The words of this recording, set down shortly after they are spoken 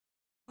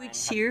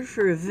Weeks here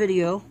for a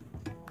video.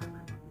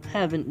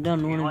 Haven't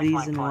done one of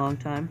these in a long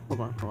time.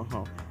 Hold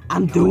on.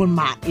 I'm doing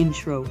my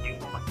intro.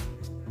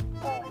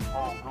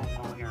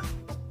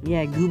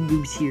 Yeah, Goob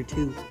Goob's here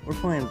too. We're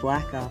playing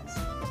Black Ops.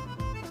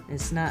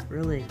 It's not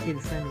really a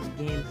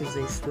kid-friendly game because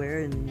they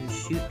swear and then you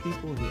shoot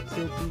people and you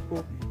kill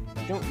people.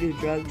 Don't do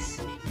drugs.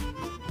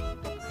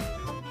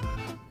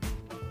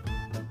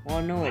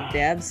 Wanna know what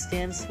DAB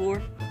stands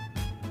for?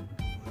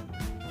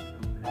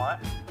 What?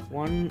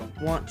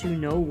 Want to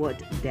know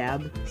what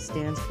DAB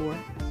stands for?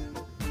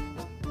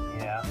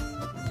 Yeah.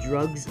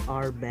 Drugs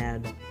are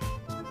bad.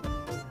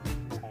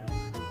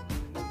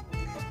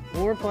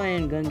 Well, we're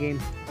playing a gun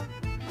game,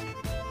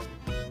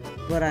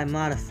 but I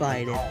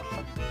modified it.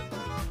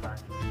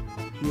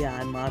 Yeah,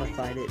 I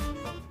modified it.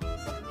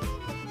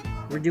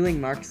 We're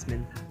doing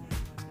marksman.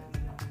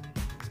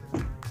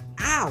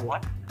 Ow!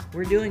 What?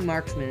 We're doing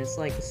marksman. It's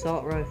like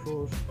assault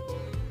rifles,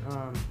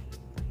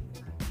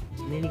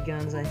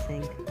 miniguns, I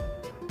think.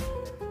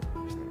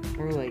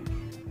 Or like,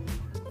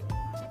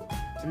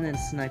 and then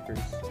snipers.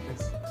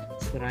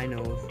 That's what I know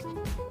of.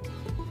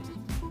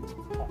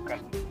 Okay.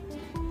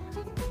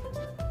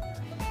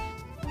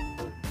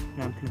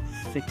 Now I'm gonna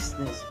fix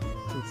this.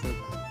 So it's like,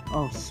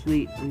 oh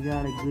sweet, we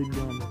got a good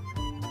gun.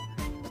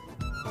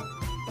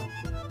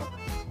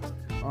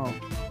 Oh,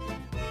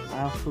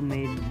 I also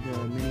made the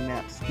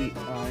minimap sweep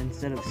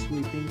instead of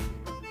sweeping.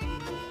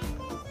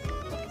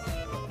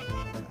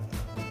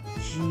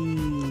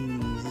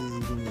 Jeez, this is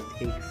gonna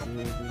take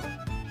forever.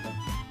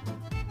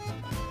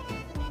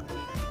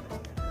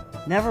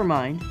 Never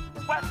mind.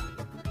 What?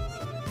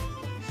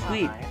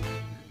 Sweet. Fine.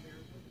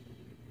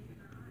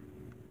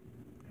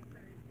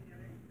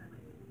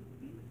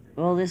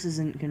 Well, this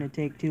isn't gonna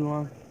take too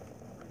long.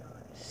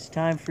 It's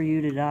time for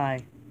you to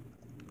die.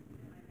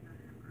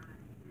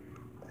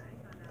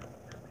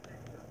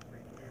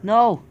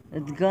 No!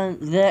 The gun,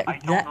 I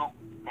don't know.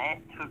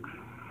 That took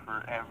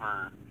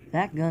forever.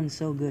 That gun's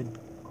so good.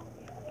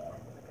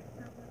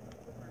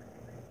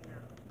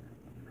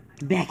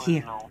 Get back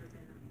here. No.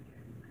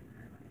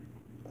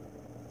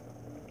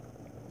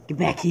 Get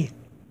back here.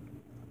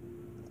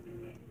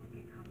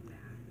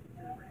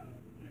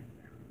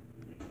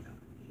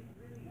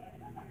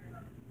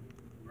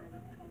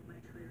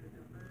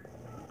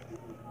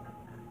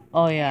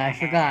 Oh yeah, I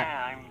forgot.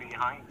 Yeah, I'm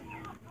behind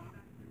you.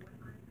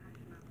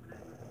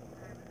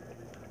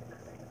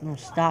 No,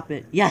 stop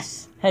it.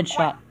 Yes!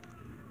 Headshot.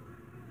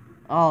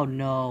 Oh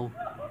no.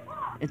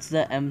 It's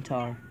the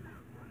MTAR.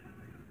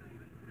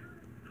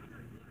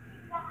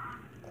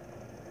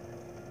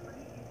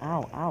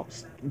 Ow, ow.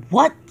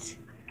 What?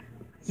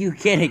 You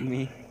kidding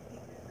me?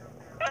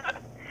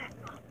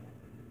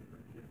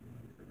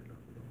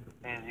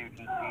 As you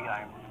can see,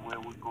 I'm where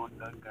we go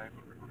that guy.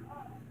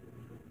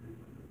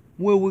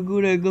 Well, we're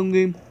good at gun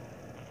game.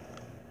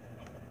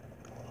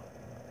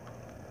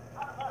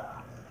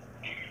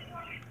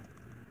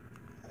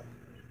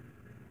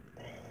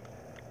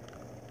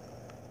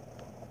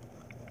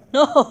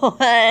 No!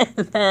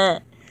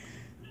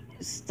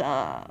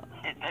 Stop.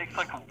 It takes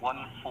like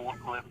one full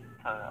clip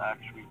to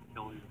actually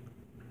kill you.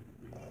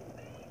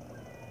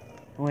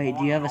 Wait,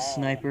 do you have a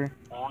sniper?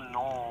 Oh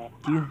no.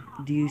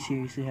 Do you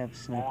seriously have a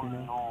sniper Oh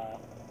now?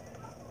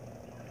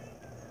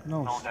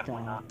 no. No,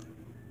 Definitely not.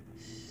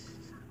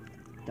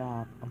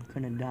 Stop. I'm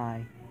gonna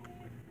die.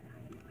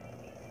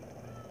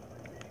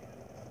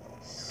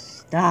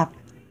 Stop.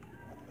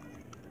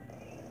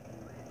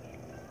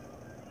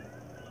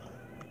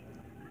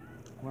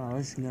 Wow,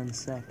 this gun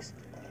sucks.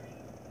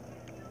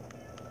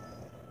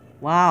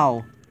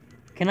 Wow.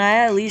 Can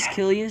I at least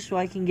kill you so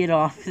I can get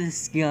off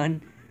this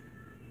gun?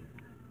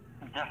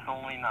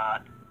 Definitely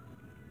not.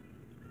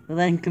 Well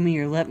then, come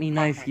here. Let me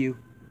knife you.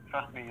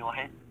 Trust me, you'll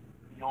hate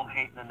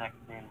the next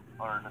game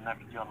or the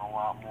next gun a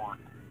lot more.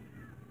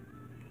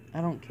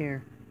 I don't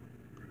care.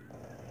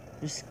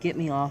 Just get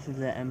me off of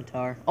that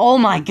MTAR. Oh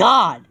my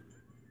god!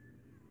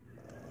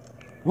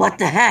 What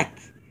the heck?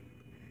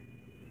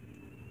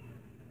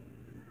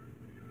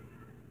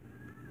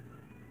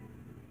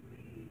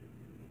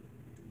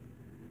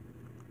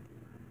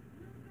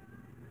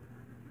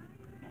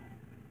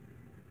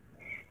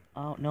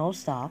 Oh, no,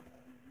 stop.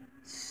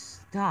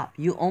 Stop.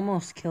 You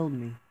almost killed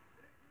me.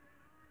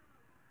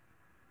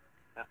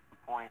 That's the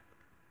point.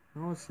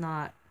 No, it's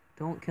not.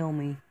 Don't kill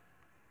me.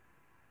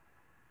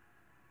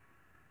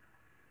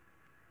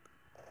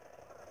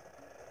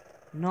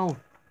 No.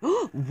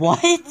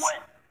 What?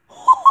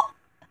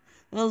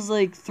 That was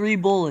like 3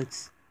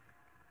 bullets.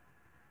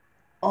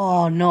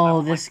 Oh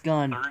no, this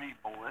gun. 30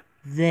 bullets.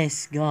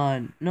 This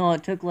gun. No,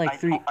 it took like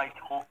 3.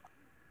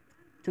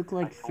 Took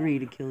like 3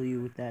 to kill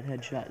you with that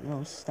headshot.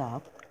 No,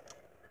 stop.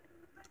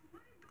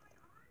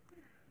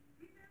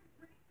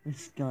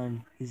 This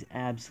gun is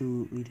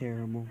absolutely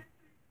terrible.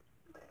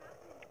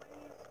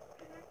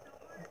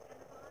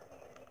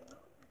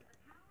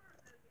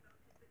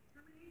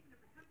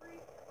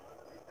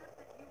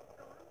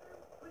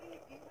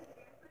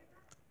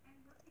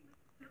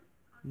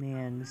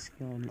 Man, this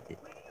gun...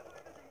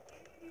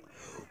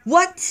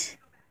 What?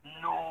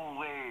 No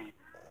way.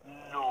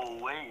 No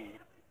way.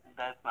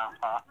 That's not not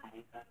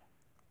possible.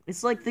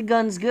 It's like the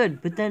gun's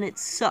good, but then it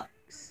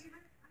sucks.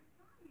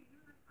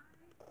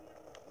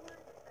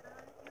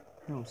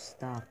 No,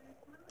 stop.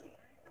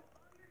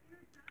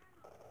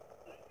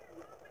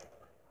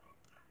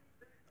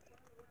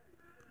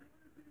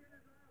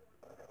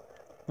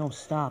 No,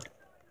 stop.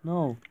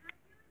 No.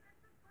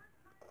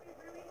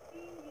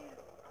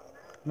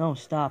 No,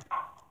 stop.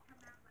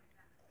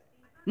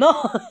 No!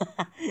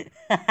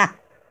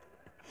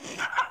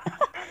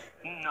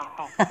 No,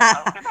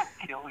 how can I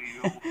kill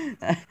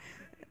you?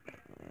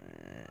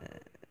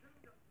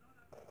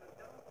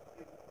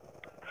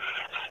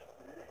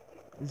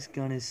 This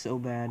gun is so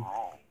bad.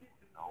 Oh,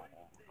 no,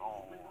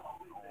 no,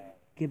 no.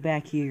 Get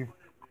back here.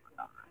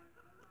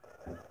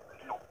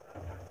 No.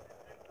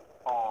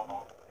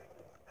 Oh,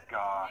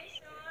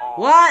 gosh. Oh,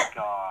 What?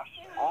 gosh.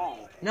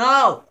 Oh,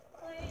 No!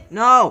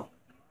 No!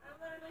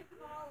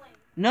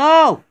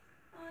 No!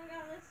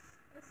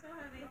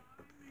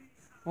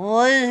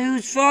 Well,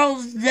 whose fault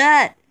is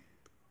that?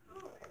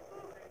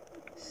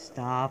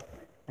 Stop.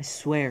 I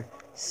swear.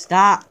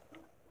 Stop.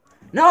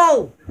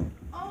 No!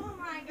 Oh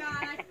my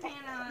god, I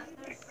cannot.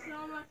 There's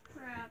so much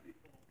crap.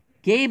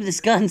 Gabe,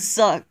 this gun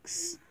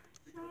sucks.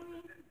 Show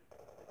me.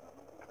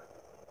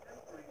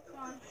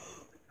 Sean,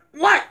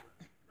 What?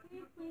 can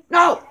you please?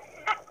 No!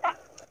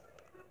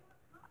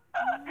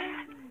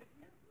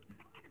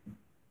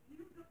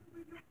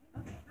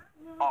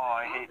 oh,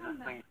 I hate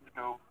this thing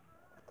scope.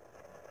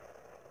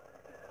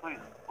 Please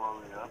blow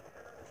it up.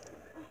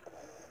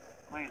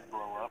 Please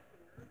blow up.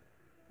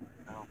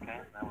 Okay,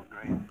 that was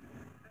great.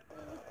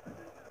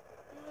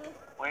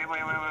 Wait.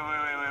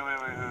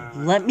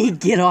 Let me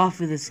get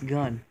off of this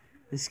gun.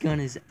 This gun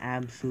is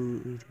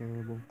absolutely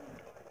terrible.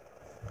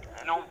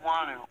 I don't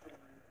want to.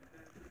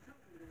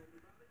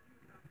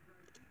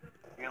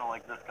 You're gonna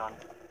like this gun.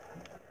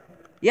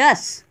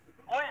 Yes!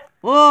 What?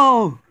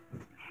 Whoa!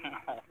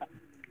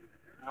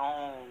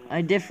 No.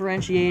 I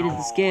differentiated No,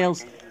 the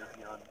scales. I hate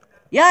this gun.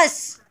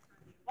 Yes!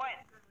 What?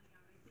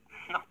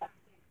 No.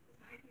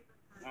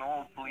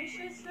 No,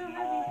 please.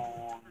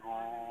 No,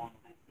 no,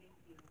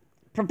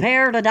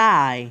 Prepare to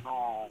die.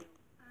 no.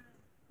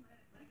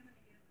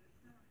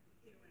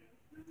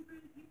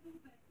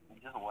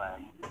 Just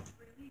lag.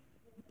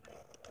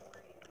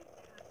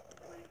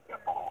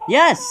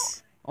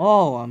 Yes!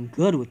 Oh, I'm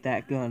good with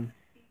that gun.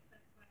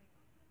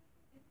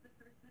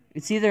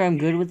 It's either I'm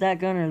good with that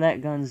gun or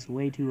that gun's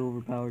way too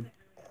overpowered.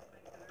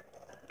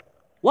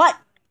 What?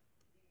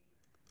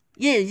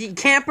 Yeah, you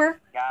camper?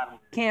 Got him.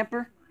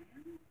 Camper?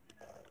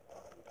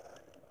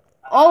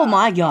 Oh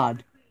my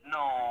god.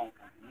 No.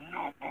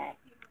 No.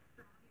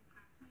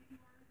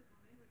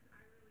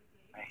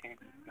 I hate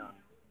this gun.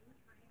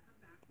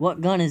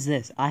 What gun is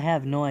this? I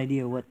have no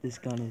idea what this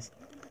gun is.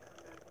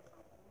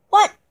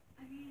 What?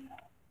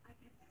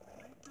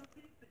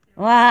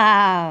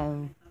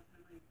 Wow.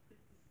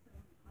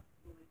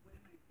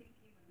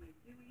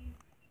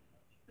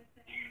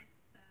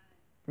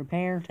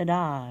 Prepare to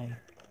die.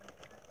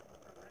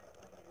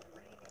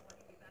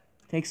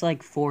 Takes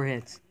like 4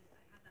 hits.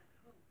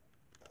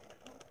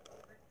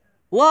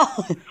 Whoa!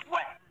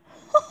 What?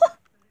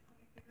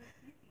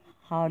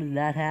 How did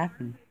that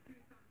happen?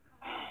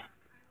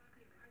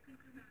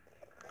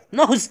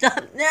 No,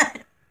 stop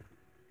that!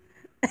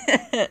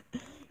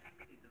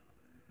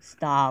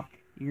 Stop.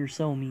 You're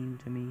so mean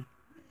to me.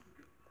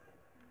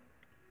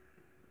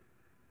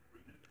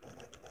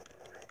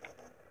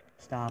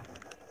 Stop.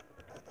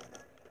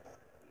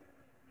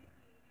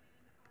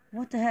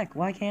 What the heck?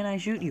 Why can't I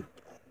shoot you?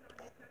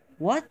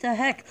 What the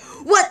heck?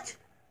 What?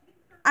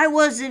 I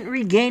wasn't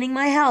regaining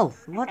my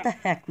health. What the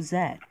heck was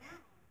that?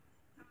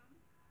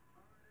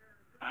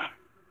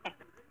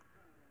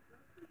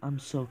 I'm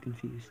so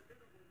confused.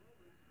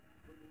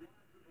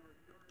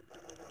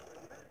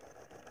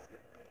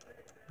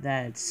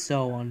 That's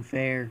so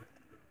unfair.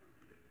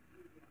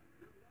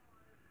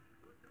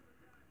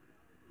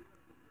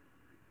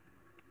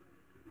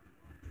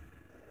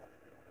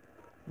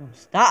 No,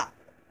 stop!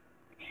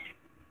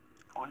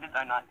 How did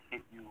I not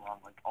hit you on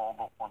like all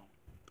but one?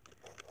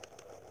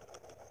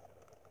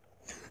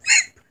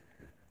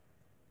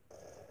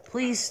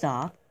 Please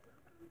stop.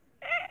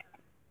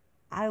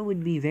 I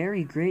would be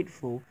very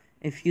grateful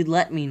if you'd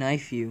let me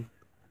knife you.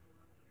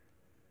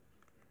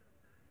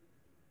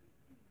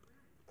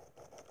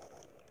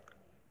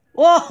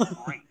 Whoa!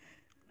 Great.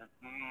 That's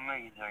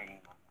amazing.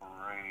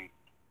 Great.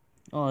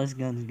 Oh, this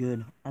gun's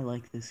good. I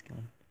like this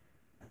gun.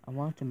 I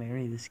want to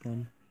marry this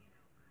gun.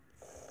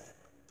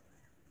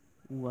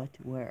 What?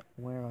 Where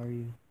are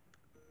you?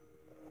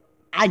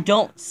 I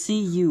don't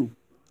see you.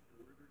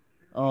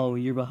 Oh,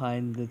 you're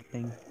behind the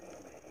thing.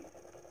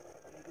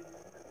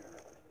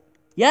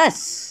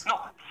 Yes! No.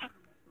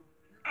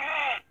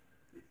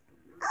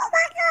 Oh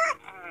my god!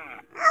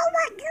 Oh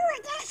my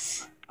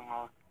goodness! The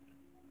most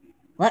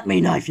Let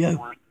me knife you.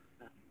 worst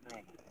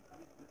thing.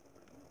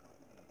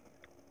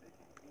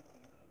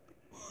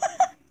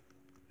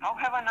 How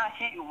have I not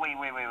hit you? Wait.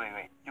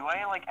 Do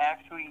I like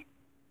actually?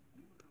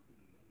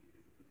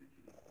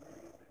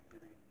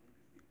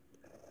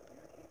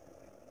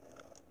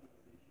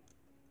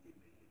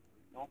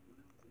 No, Nope.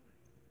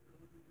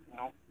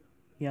 Nope.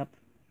 Yep.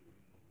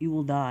 You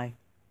will die.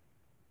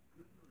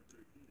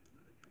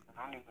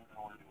 I don't even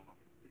know what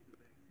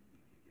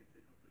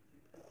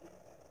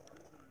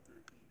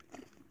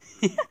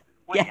you know.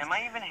 Wait, Yes. am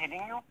I even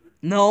hitting you?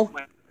 No,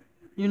 Wait,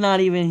 you're not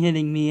even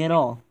hitting me at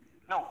all.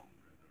 no.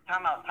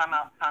 Time out, time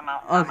out, time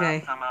out,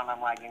 Okay. time out,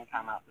 I'm lagging,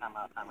 time out, time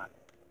out, time out.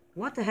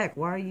 What the heck?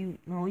 Why are you...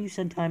 No, you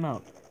said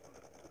timeout.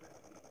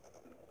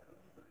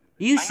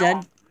 You I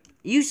know.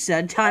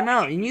 said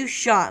timeout, and you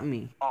shot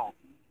me. Oh.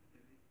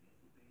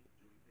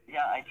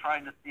 Yeah, I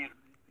tried to see if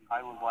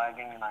I was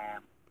lagging, and I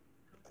am.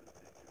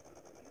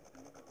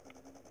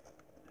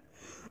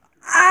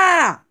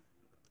 Ah!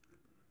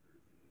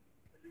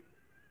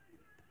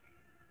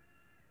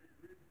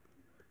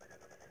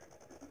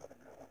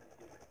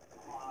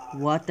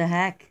 What the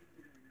heck?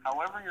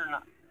 However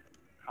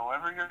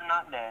you're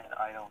not dead,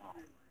 I don't know.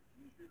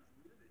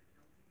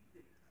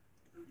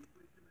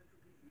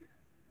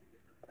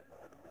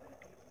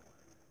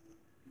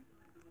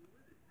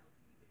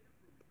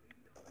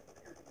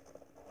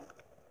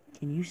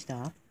 Can you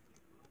stop?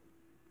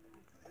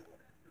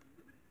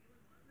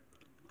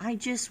 I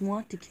just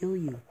want to kill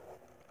you.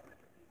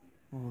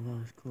 Oh, that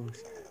was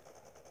close.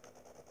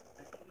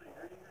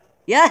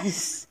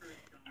 Yes!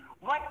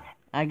 What?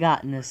 I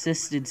got an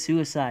assisted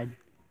suicide,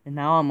 and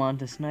now I'm on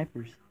to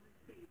snipers.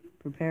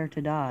 Prepare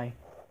to die.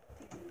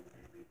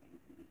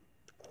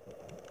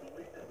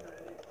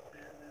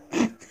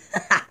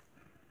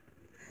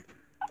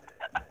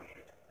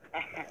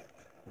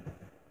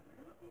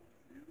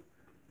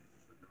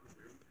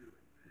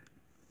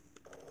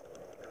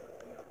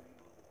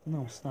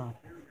 No,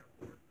 stop.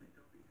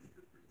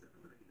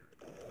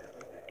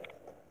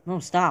 No,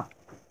 stop.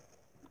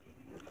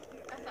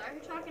 I thought you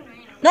were talking to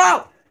me.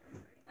 No!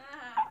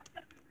 Ah.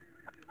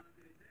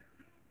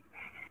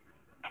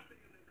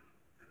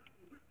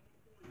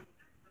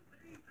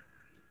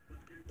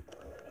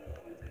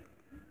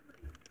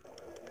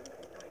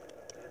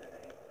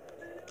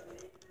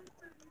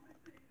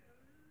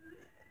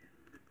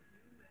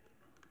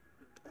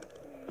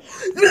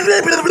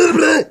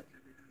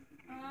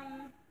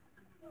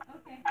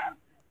 Okay.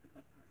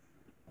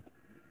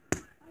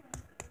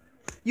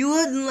 You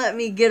wouldn't let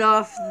me get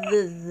off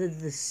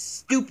the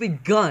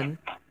stupid gun.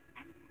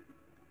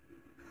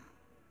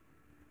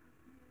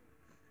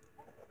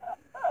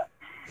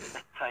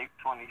 Type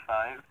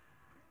 25.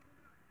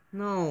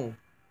 No.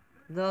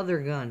 The other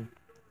gun.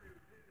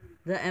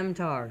 The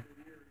MTAR.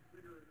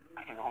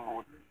 I don't know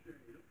what.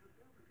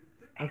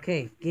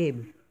 Okay,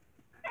 Gabe.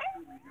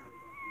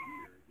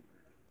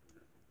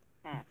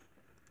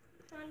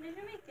 Sean, did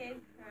you make Gabe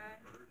cry?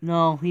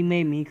 No, he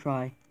made me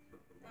cry.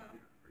 Oh,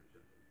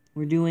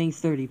 We're doing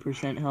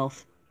 30%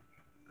 health.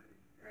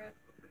 rip.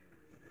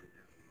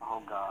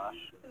 Oh gosh.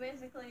 So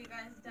basically, you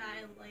guys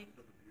died like.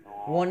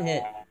 One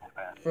hit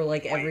Okay. for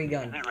like Wait, every is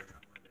gun. it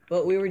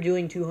But we were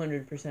doing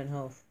 200%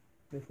 health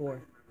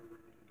before.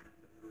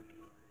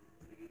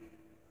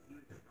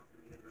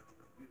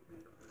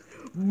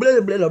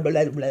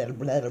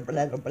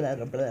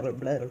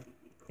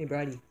 Hey,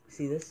 Brady,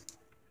 see this?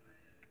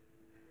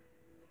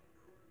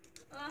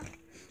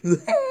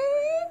 What's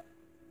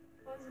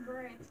the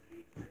brain?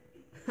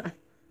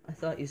 I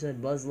thought you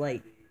said Buzz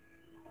Light.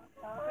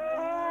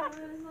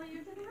 You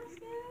to the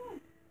rescue!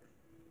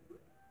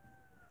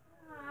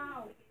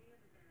 Ow.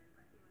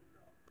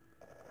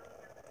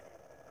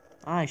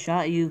 I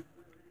shot you.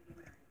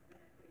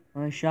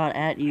 I shot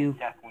at you.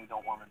 Definitely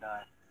don't want to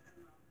die.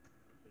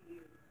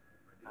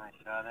 I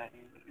shot at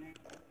you.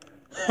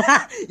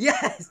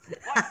 Yes!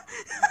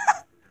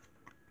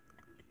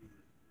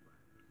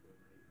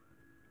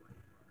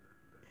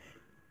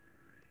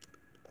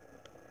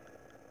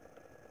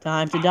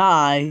 Time to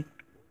die.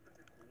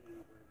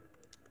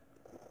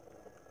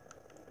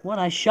 What?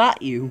 I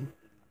shot you.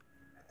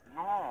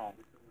 No.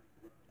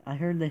 I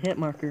heard the hit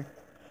marker.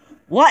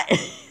 What?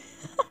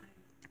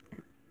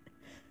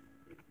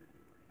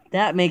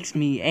 That makes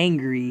me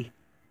angry.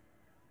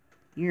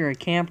 You're a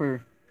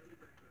camper.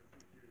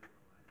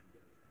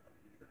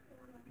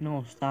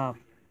 No, stop.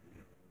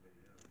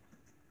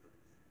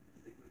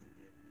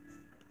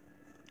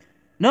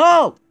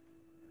 No!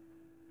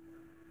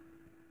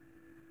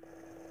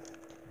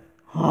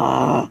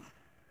 Ah,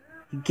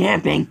 you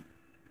camping.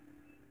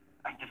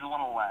 I just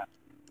want to laugh.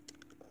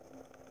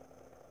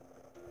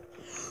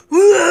 Ah!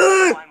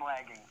 Oh, I'm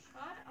lagging.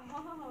 What?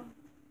 Oh.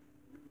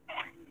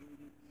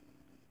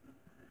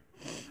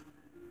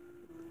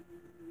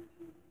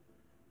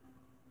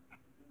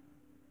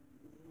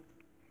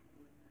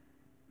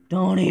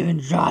 Don't even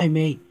try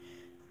me.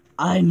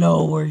 I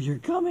know where you're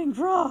coming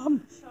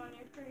from. Sean,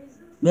 you're crazy.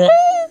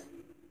 Ah!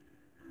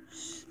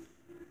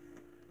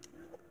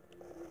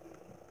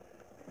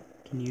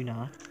 Can you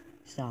not?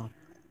 Stop.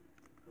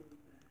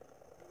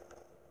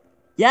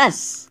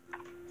 Yes!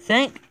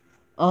 Thank...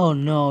 Oh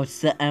no,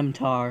 it's the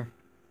MTAR.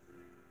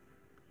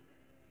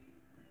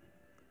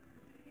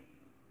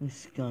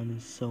 This gun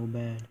is so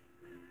bad.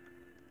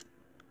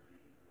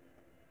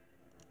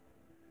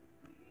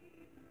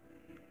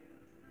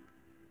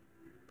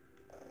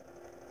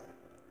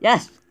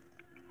 Yes!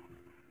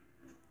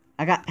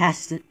 I got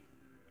past it.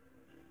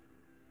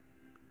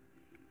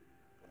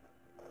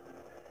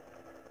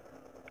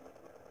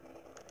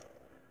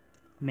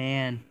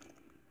 Man.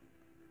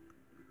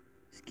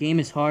 This game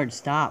is hard.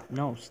 Stop.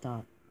 No,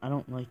 stop. I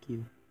don't like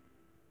you.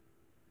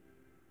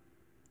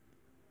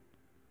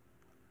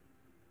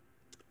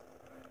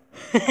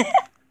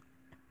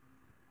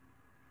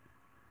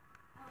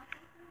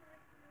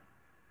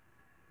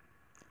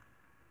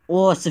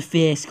 Oh, it's a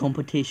fierce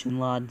competition,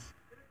 lads.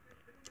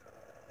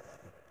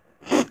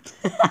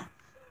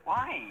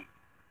 Why?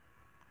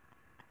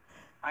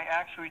 I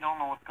actually don't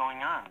know what's going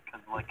on,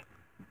 because, like,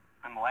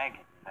 I'm lagging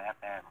that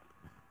bad.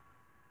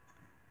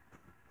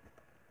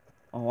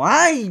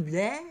 Why,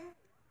 there?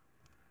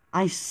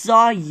 I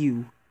saw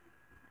you.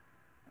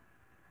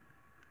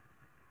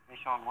 Hey,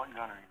 Sean, what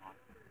gun are you on?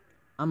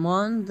 I'm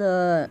on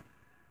the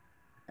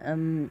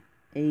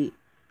M8.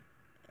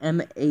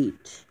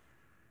 M8.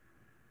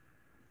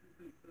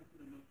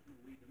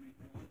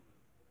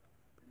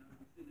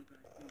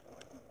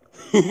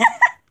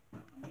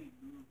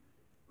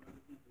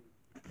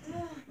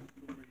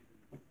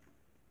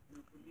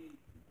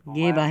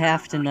 Gabe, I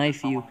have to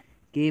knife you.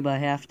 Gabe, I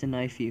have to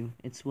knife you.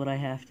 It's what I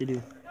have to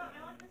do.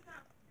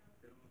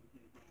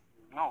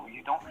 No,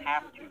 you don't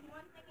have to.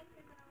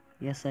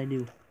 Yes, I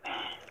do.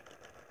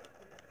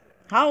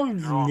 How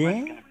is You're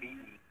already that? gonna beat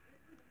me.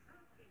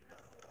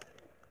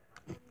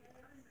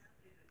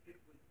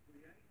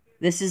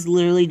 This is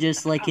literally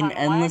just like Because an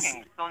I'm endless...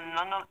 lagging, so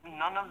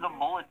none of the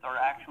bullets are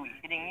actually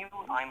hitting you.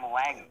 I'm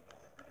lagging.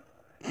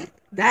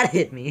 That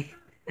hit me.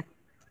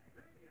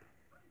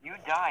 You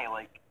die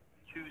like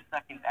 2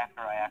 seconds after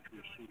I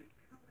actually shoot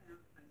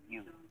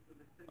you.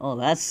 Oh,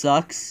 that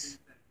sucks.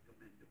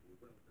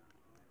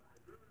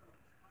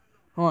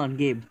 Hold on,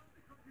 Gabe.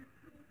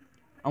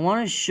 I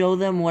want to show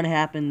them what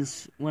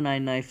happens when I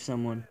knife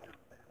someone.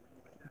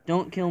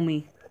 Don't kill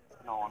me.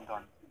 No, I'm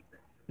done.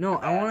 No,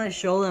 I want to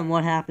show them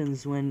what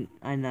happens when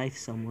I knife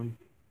someone.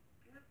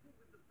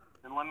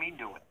 Then let me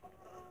do it.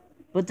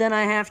 But then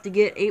I have to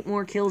get 8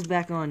 more kills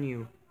back on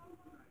you.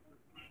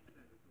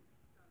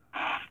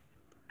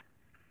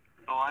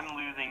 So I'm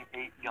losing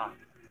 8 guns.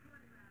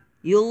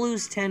 You'll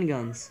lose 10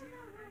 guns.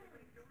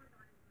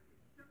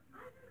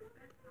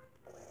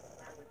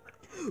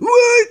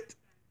 What?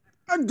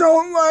 I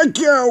don't like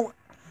you.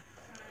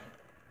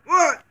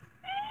 What?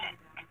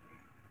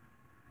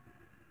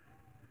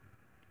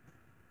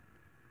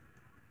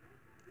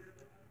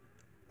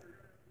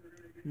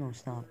 No,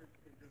 stop.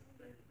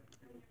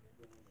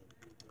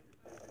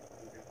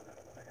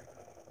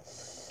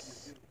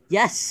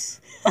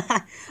 Yes!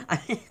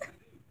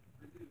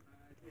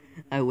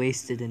 I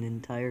wasted an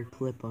entire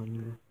clip on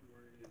you.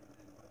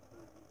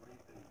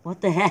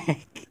 What the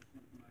heck?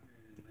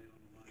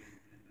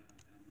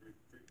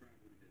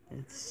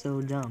 It's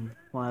so dumb.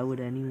 Why would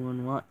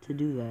anyone want to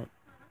do that?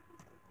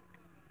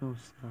 No,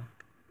 stop.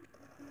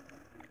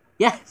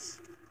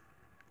 Yes!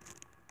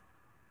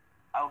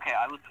 Okay,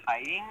 I was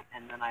hiding,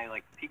 and then I,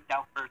 like, peeked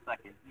out for a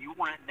second. You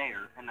weren't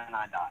there, and then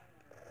I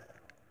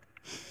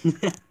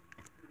died.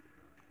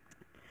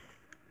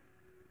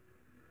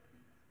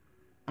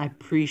 I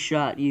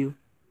pre-shot you.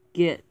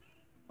 Get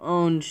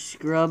owned,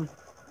 scrub.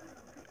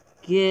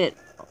 Get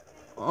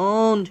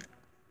owned.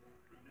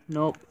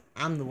 Nope,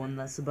 I'm the one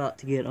that's about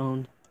to get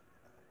owned.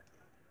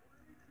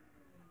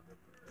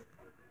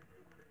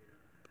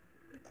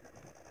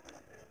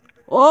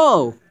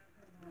 Oh!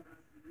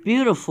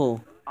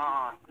 Beautiful.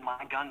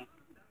 My gun,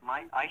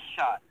 I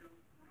shot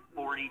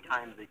 40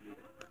 times at you.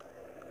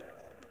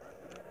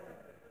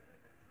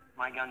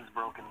 My gun's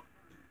broken.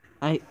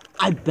 I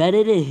bet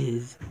it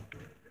is.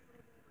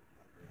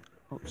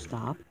 Oh,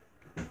 stop.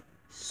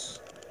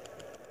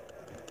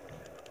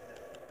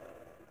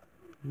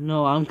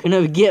 No, I'm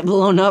gonna get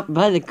blown up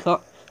by the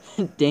car.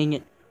 Dang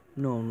it.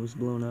 No one was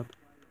blown up.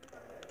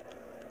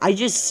 I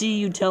just see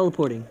you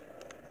teleporting.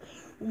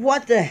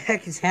 What the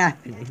heck is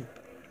happening?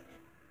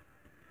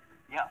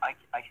 Yeah, I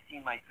see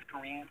my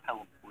screen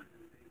teleport.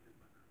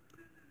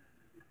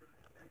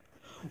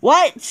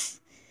 What?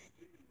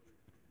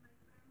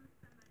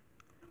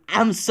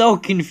 I'm so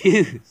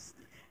confused.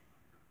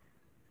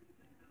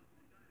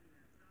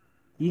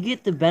 You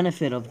get the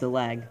benefit of the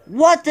lag.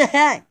 What the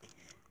heck?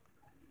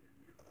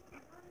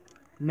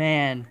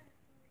 Man.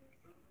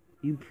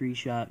 You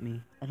pre-shot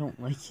me. I don't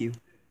like you.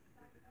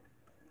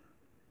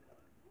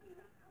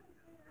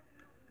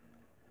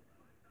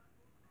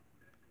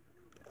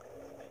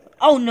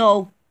 Oh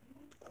no!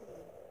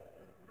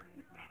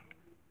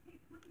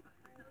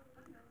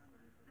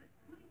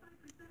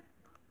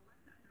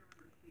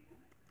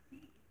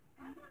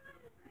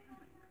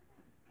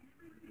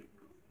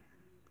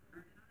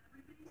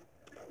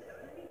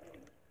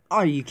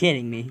 Are you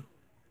kidding me?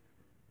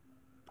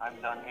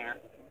 I'm done here.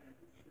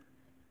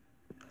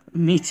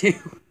 Me too.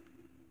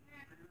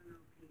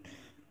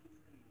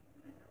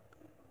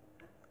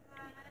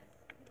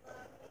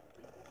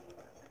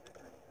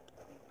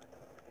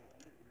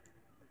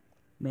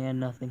 Man,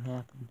 nothing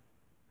happened.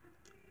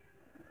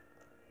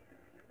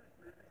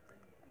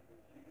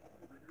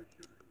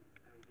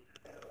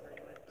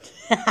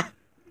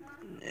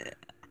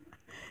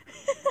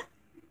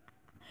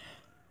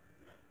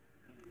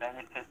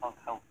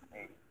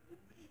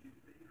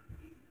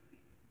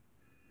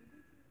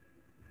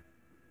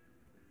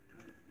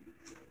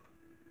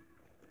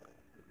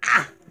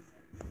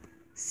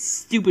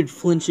 stupid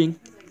flinching.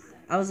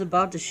 I was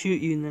about to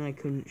shoot you and then I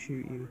couldn't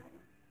shoot you.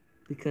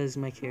 Because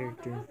my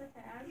character,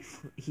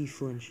 he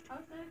flinched. How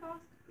much did it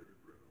cost?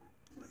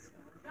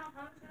 No,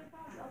 how much did it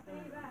cost? I'll pay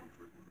you back.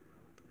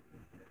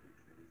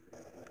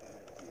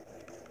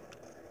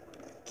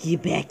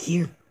 Get back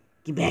here.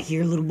 Get back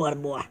here, little butter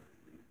boy.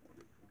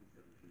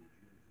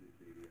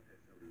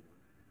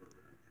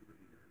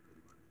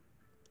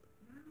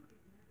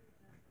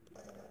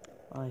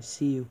 I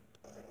see you.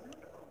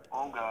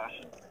 Oh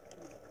gosh.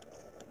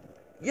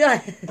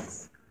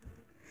 Yes!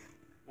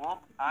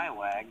 Well, I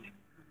lagged.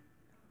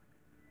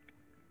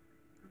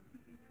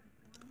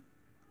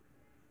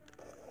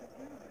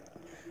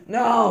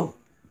 No!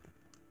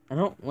 I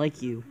don't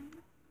like you.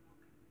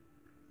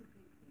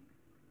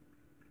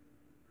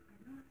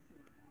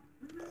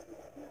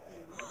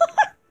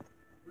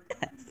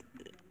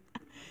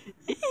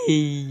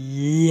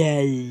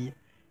 Yay.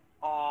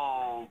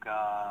 Oh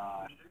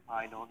gosh.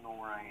 I don't know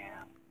where I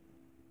am.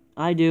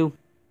 I do.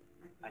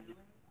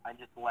 I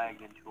just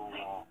lagged into a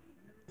wall.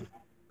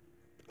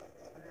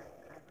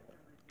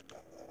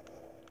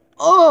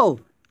 Oh!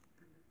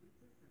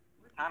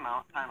 Time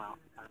out, time out,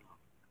 time out.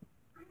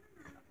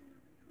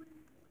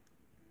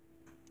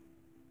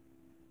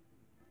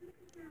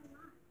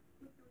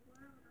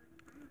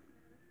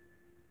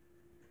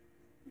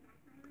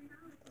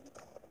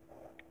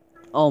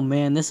 Oh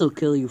man, this'll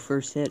kill you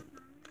first hit.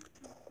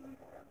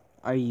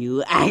 Are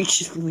you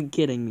actually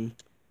kidding me?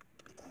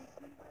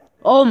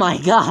 Oh my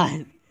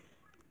god!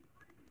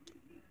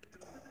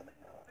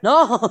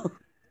 No!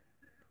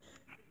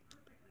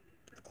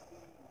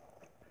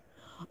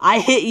 I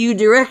hit you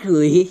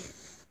directly.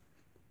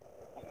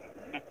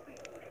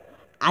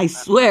 I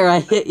swear I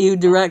hit you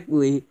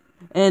directly,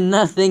 and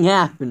nothing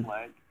happened.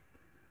 Lag.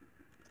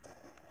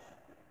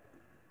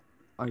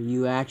 Are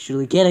you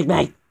actually kidding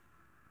me?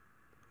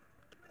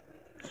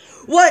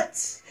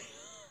 What?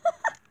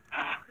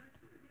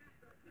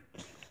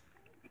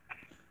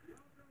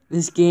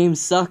 This game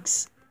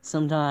sucks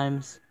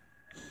sometimes.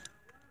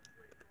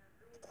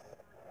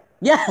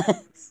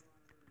 Yes!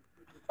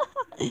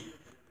 Yes,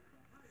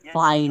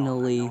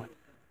 Finally. I know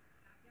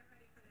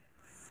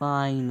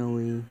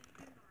Finally.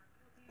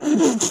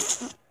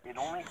 it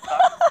only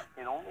sucks.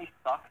 It only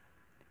sucks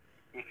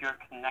if your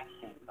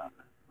connection sucks.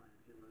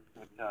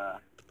 Which,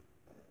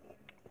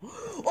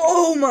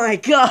 Oh my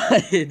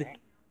god!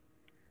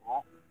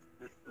 well,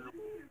 this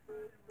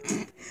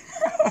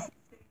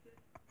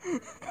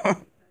is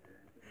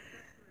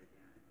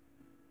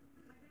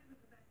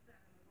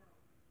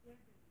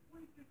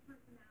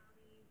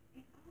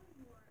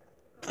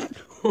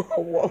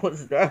What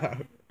was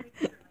that?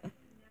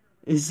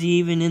 Is he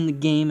even in the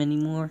game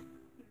anymore?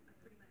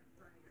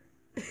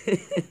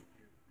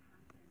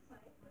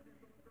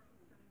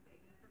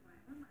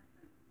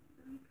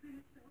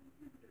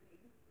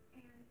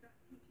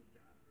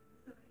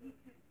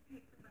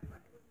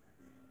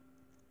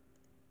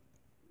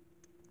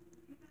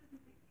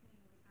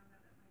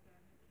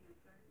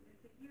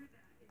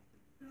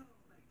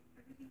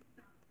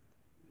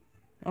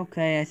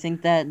 Okay, I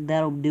think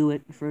that'll do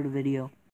it for the video.